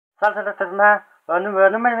Salutare toată lumea,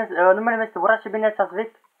 numele meu este Burak și bine ați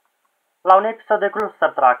venit la un episod de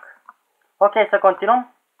Cluster Track. Ok, să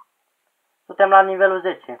continuăm. Suntem la nivelul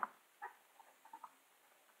 10.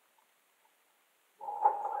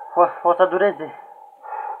 O să dureze.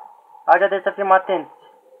 Haideți să fim atenți.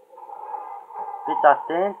 Fiți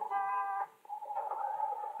atenți.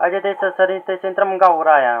 Haideți să intrăm în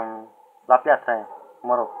gaura aia, la piața aia,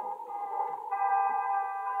 mă rog.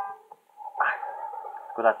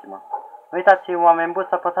 Scuzați-mă. Nu uitați, oameni buni,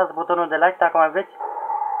 să apăsați butonul de like dacă mai vreți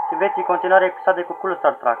și veți în continuare episoade cu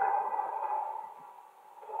Cluster Track.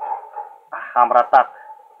 Am ratat.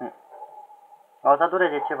 O să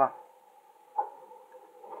dureze ceva.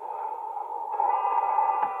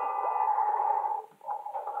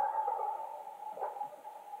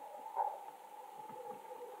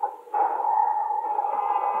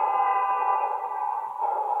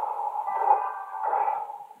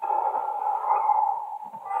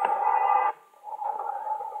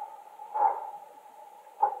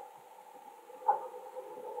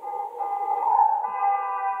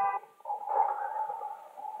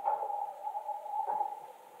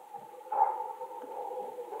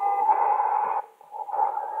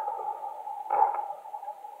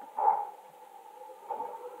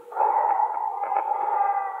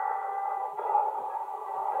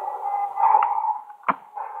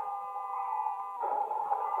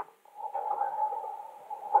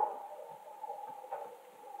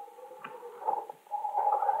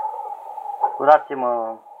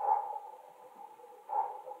 Scuzați-mă.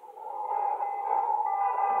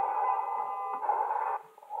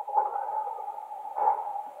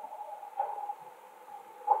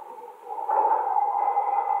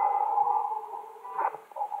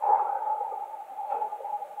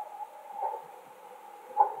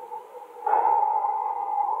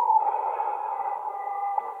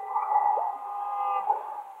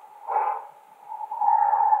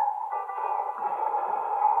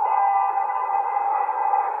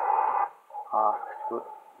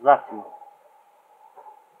 Scuzați-mă.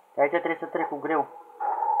 Aici trebuie să trec cu greu.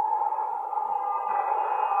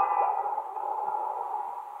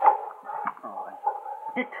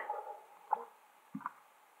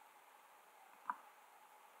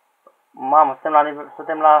 Mamă,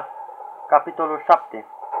 suntem la capitolul 7.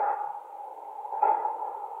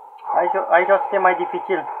 Aici o să fie mai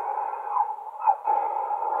dificil.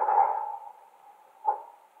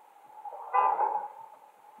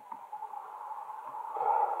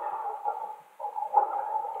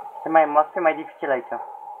 O să fie mai dificil aici.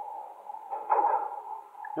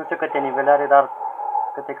 Nu știu câte nivele are, dar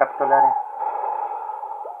câte capitole are.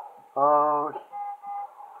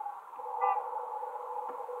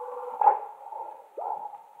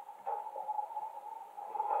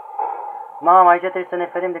 Mamă, aici trebuie să ne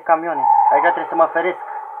ferim de camioane. Aici trebuie să mă feresc.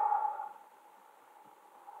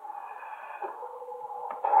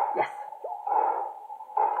 Yes!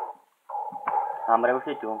 Am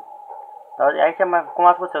reușit eu. Dar aici, cum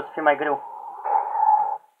am spus, o să fie mai greu.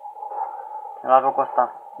 La locul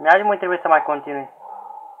ăsta. Mi-a trebuie să mai continui.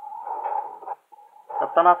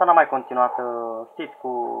 Săptămâna asta n-am mai continuat, știți, că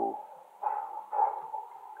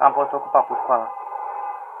am fost ocupat cu școala.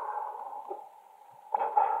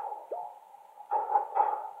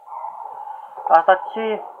 Asta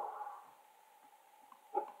ce?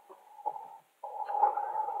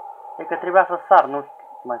 E că trebuia să sar, nu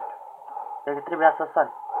știu mai știu. E că trebuia să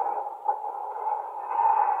sar.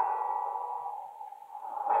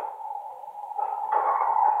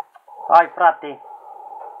 Hai, frate!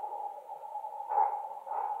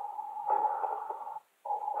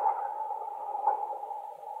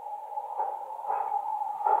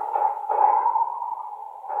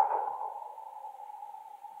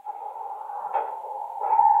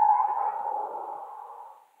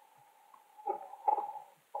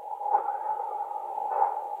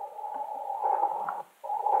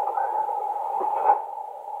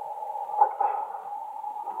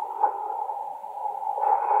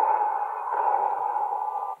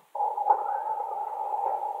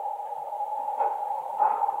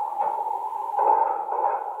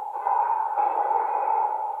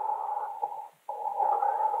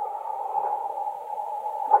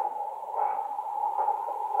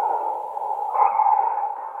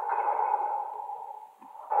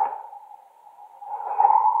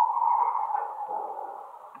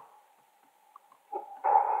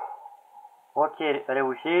 Ok,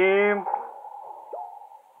 reușim.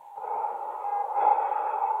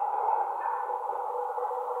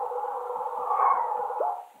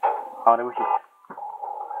 Am reușit.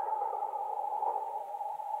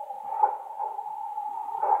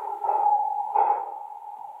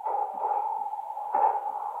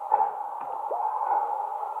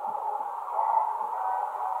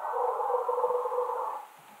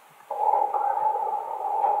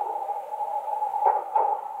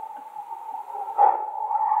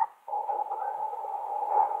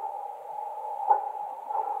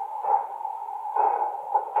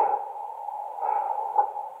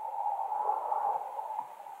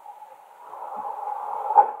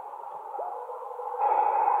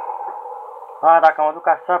 Dacă mă duc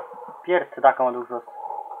așa, pierd dacă mă duc jos.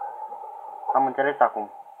 Am înțeles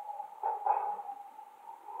acum.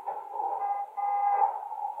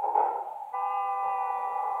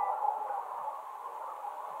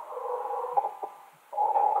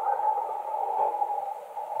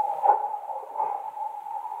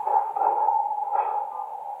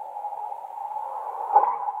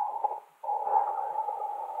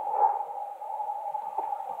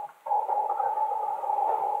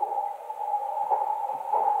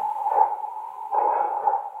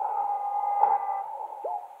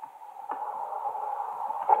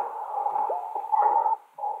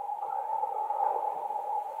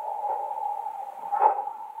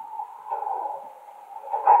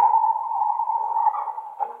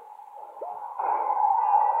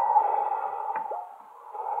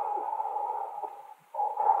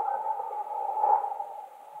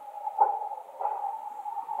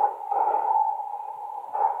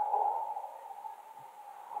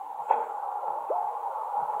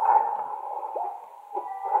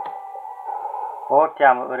 Ok,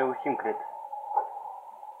 am reușit, cred.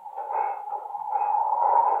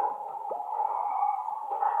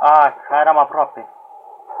 Eram aproape.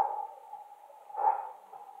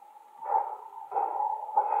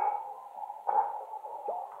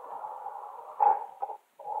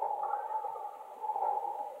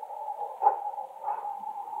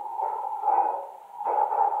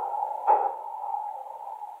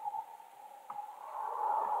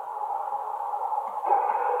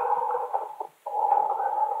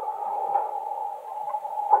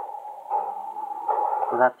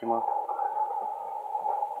 Scuzați-mă.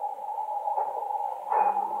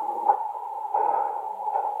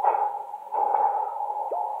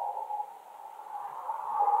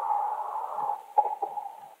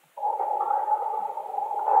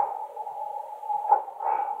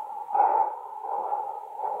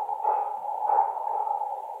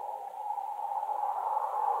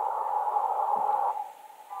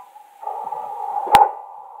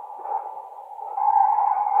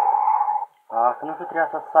 Că nu știu, trebuia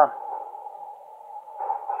să sar.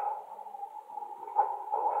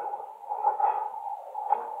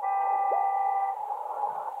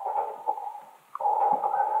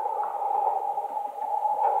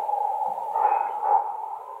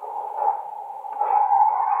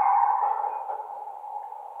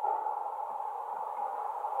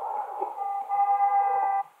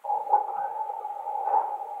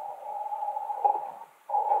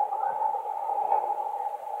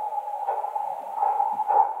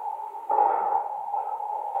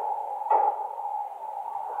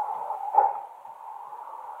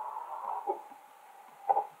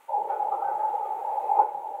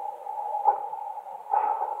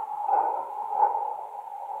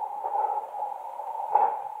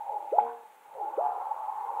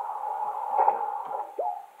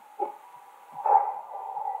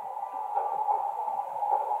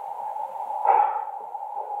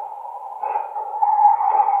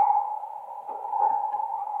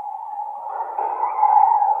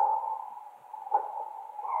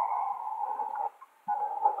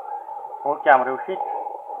 Ok, am reușit.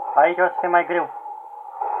 Aici o să fie mai greu.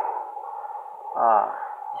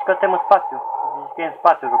 Zici că suntem în spațiu. Zici că e în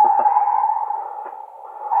spațiu jocul ăsta.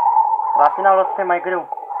 La final o să fie mai greu.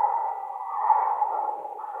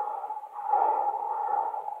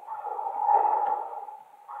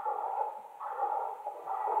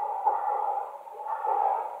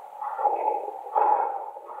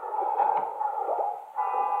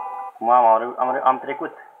 Mamă, am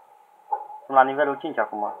trecut. Sunt la nivelul 5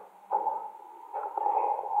 acum.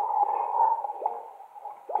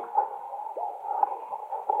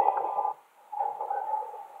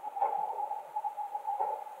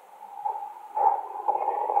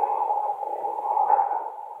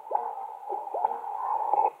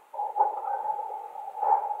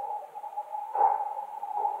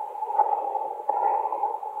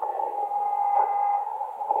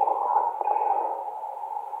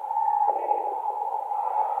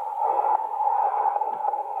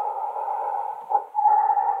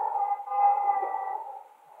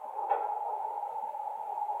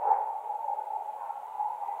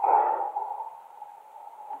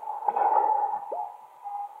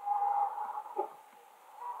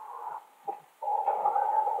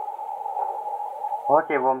 Ok,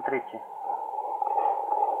 vom trece.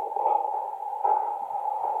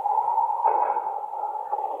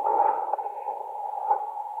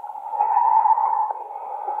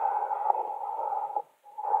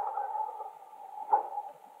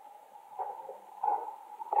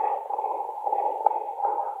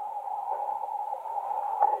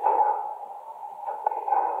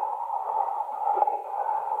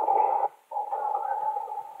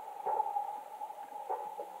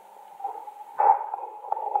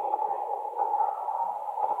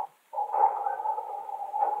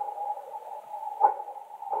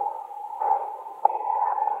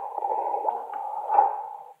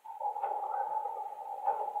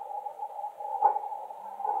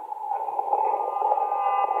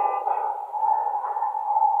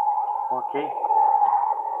 Ok.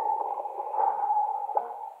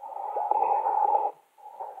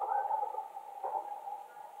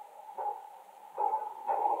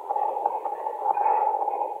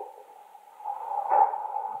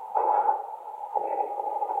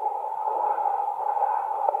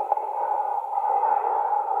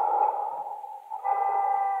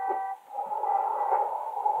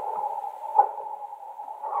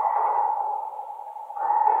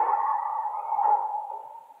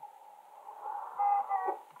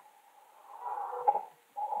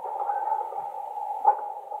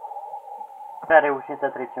 Prea reușim să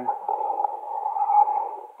trecem.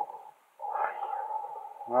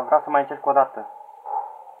 Vreau să mai încerc o dată.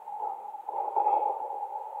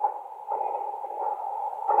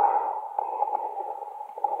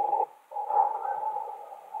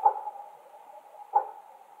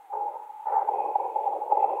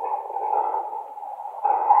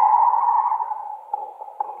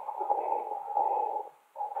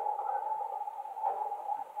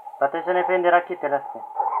 Dar trebuie să ne fim de rachetele astea.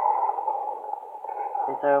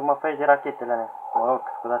 Trebuie să mă faci de rachetele alea. Mă rog,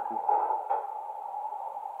 scuzați-mă.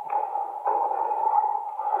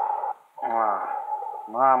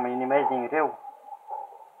 Mamă, inimezi din greu.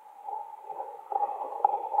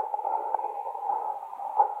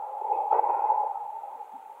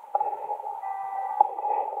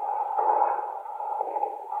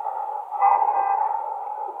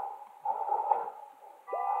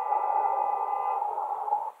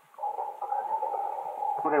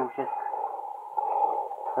 Nu reușesc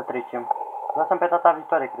să trecem. Lasă-mi pe data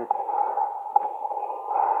viitoare, cred.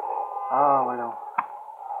 Aoleu.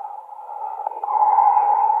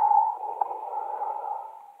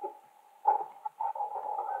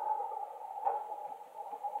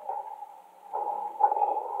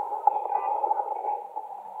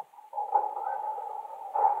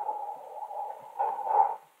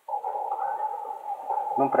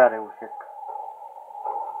 Nu prea reușesc.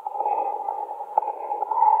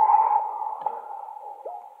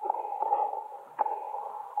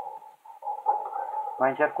 Mai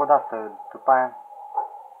încerc o dată, după aia.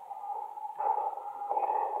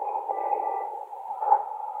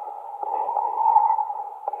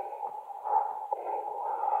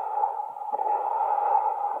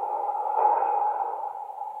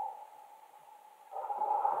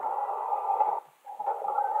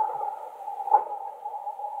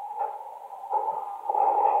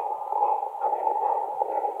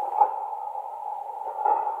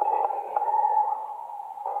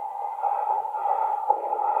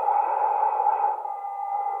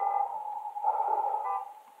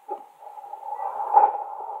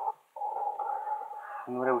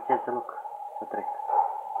 Nu reușesc deloc să trec.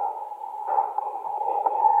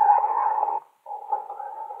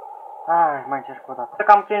 Mai încerc o dată.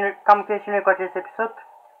 Cam și noi cu acest episod.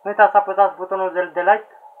 Nu uitați să apăsați butonul de like,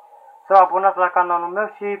 să vă abonați la canalul meu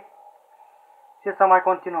și să mai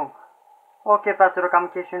continuăm. Ok, fraților,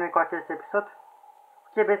 cam și noi cu acest episod.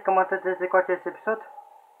 Ok, băieți că mă întâlnesc cu acest episod.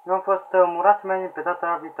 Eu am fost Murat, să mai pe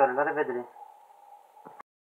data viitoare. La revedere!